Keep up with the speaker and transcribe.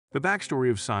The backstory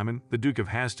of Simon, the Duke of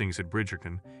Hastings at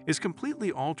Bridgerton, is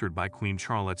completely altered by Queen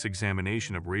Charlotte's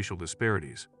examination of racial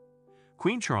disparities.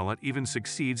 Queen Charlotte even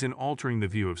succeeds in altering the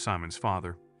view of Simon's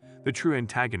father, the true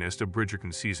antagonist of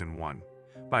Bridgerton Season 1,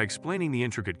 by explaining the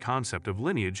intricate concept of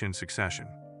lineage and succession.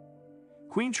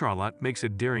 Queen Charlotte makes a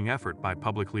daring effort by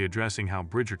publicly addressing how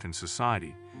Bridgerton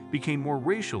society became more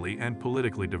racially and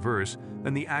politically diverse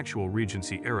than the actual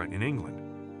Regency era in England.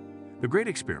 The Great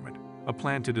Experiment, a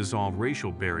plan to dissolve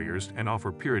racial barriers and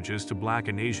offer peerages to Black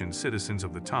and Asian citizens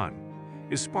of the time,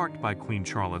 is sparked by Queen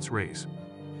Charlotte's race.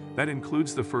 That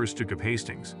includes the first Duke of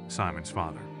Hastings, Simon's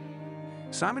father.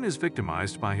 Simon is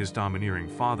victimized by his domineering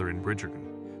father in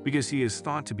Bridgerton because he is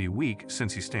thought to be weak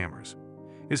since he stammers.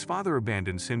 His father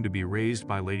abandons him to be raised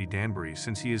by Lady Danbury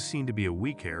since he is seen to be a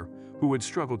weak heir who would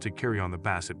struggle to carry on the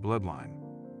Bassett bloodline.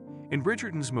 In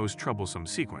Bridgerton's most troublesome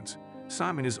sequence,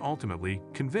 Simon is ultimately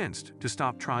convinced to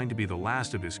stop trying to be the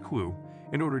last of his crew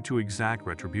in order to exact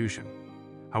retribution.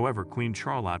 However, Queen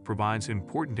Charlotte provides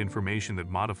important information that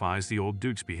modifies the old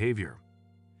Duke's behavior.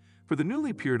 For the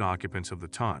newly peered occupants of the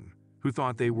Tun, who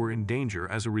thought they were in danger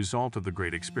as a result of the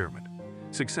Great Experiment,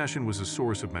 succession was a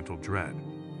source of mental dread.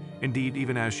 Indeed,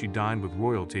 even as she dined with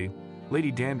royalty,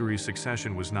 Lady Danbury's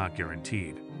succession was not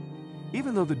guaranteed.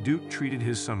 Even though the Duke treated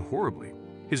his son horribly,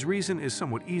 his reason is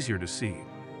somewhat easier to see.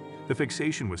 The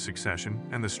fixation with succession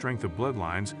and the strength of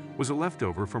bloodlines was a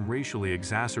leftover from racially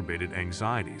exacerbated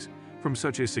anxieties from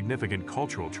such a significant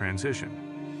cultural transition.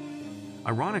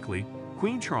 Ironically,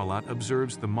 Queen Charlotte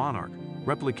observes the monarch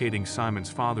replicating Simon's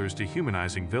father's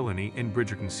dehumanizing villainy in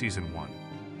Bridgerton Season 1.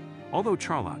 Although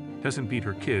Charlotte doesn't beat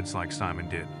her kids like Simon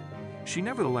did, she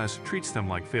nevertheless treats them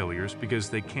like failures because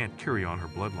they can't carry on her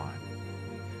bloodline.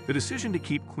 The decision to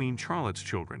keep Queen Charlotte's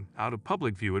children out of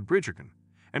public view at Bridgerton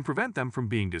and prevent them from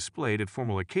being displayed at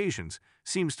formal occasions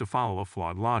seems to follow a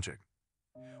flawed logic.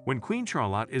 When Queen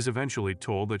Charlotte is eventually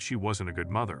told that she wasn't a good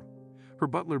mother, her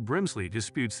butler Brimsley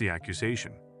disputes the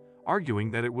accusation,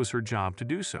 arguing that it was her job to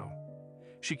do so.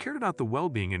 She cared about the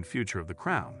well-being and future of the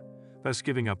crown, thus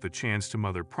giving up the chance to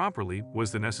mother properly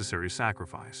was the necessary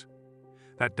sacrifice.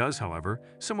 That does, however,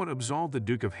 somewhat absolve the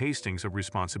Duke of Hastings of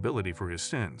responsibility for his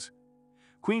sins.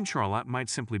 Queen Charlotte might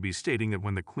simply be stating that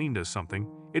when the Queen does something,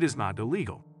 it is not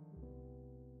illegal.